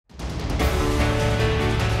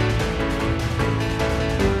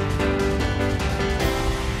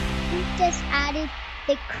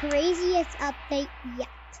craziest update yet.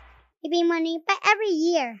 You've been wondering, but every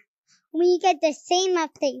year we get the same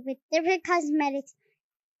update with different cosmetics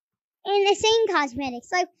and the same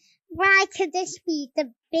cosmetics. Like, why could this be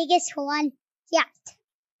the biggest one yet?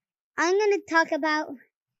 I'm going to talk about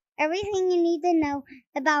everything you need to know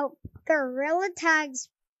about Gorilla Tag's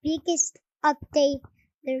biggest update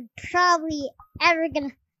they're probably ever going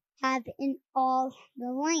to have in all the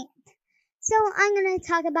land. So I'm going to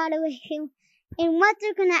talk about it with you and what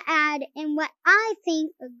they're going to add and what I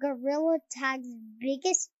think Gorilla Tag's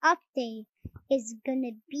biggest update is going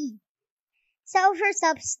to be. So for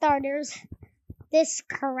starters, this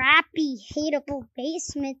crappy, hateable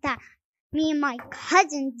basement that me and my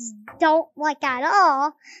cousins don't like at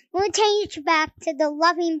all will change back to the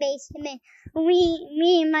loving basement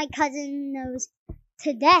me and my cousin knows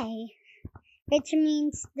today, which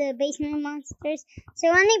means the basement monsters. So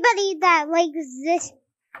anybody that likes this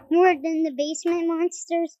more than the basement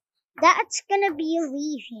monsters, that's gonna be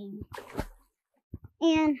leaving.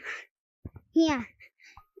 And yeah,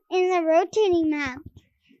 in the rotating map,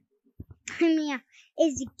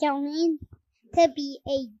 is going to be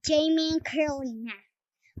a J-Man Curly map.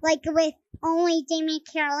 Like with only J-Man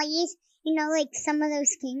Curlies, like some of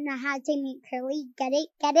those games that had J-Man Curly. Get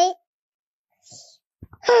it?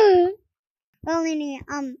 Well, anyway,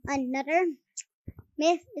 another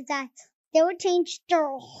myth is that they'll change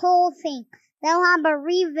the whole thing. They'll have a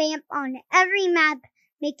revamp on every map,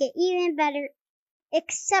 make it even better,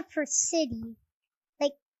 except for city.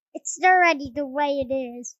 Like, it's already the way it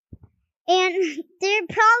is. And they're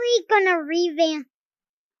probably gonna revamp,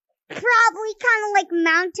 probably kind of like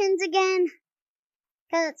mountains again.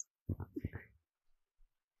 Cause,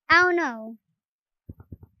 I don't know.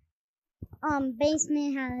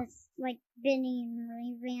 Basement has, been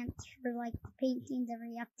revamped for, the paintings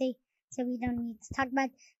every update, so we don't need to talk about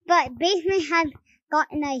it. But Basement has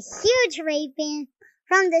gotten a huge revamp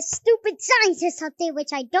from the stupid scientist update,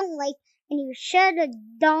 which I don't like, and you should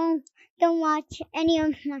don't watch any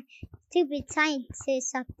of my stupid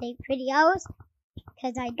scientist update videos,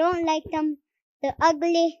 because I don't like them. They're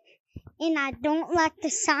ugly, and I don't like the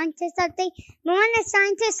scientist update. But when the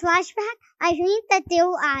scientist flashback, I think that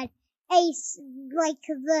they'll add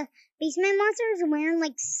the basement monsters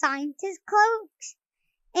wearing scientist cloaks,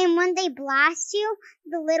 and when they blast you,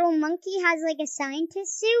 the little monkey has a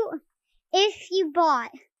scientist suit. If you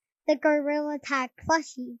bought the Gorilla Tag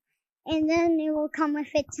plushie, and then it will come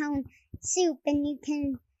with its own suit, and you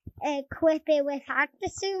can equip it with Actor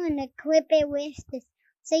Suit and equip it with this.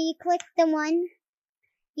 So you click the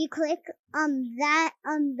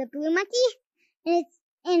blue monkey, and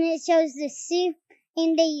it shows the suit.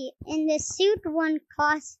 And the suit one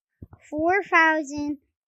costs 4,000,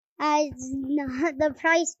 as the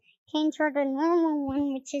price changed for the normal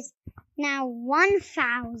one, which is now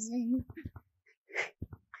 1,000.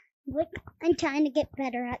 I'm trying to get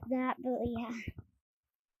better at that, but yeah.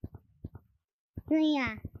 So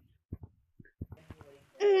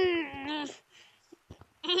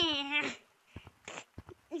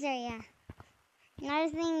yeah. Another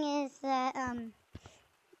thing is that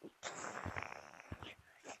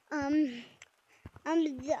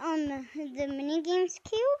the minigames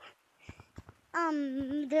queue,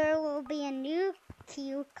 there will be a new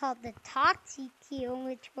queue called the Toxie queue,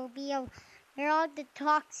 which will be where all the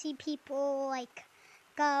Toxie people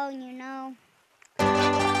go,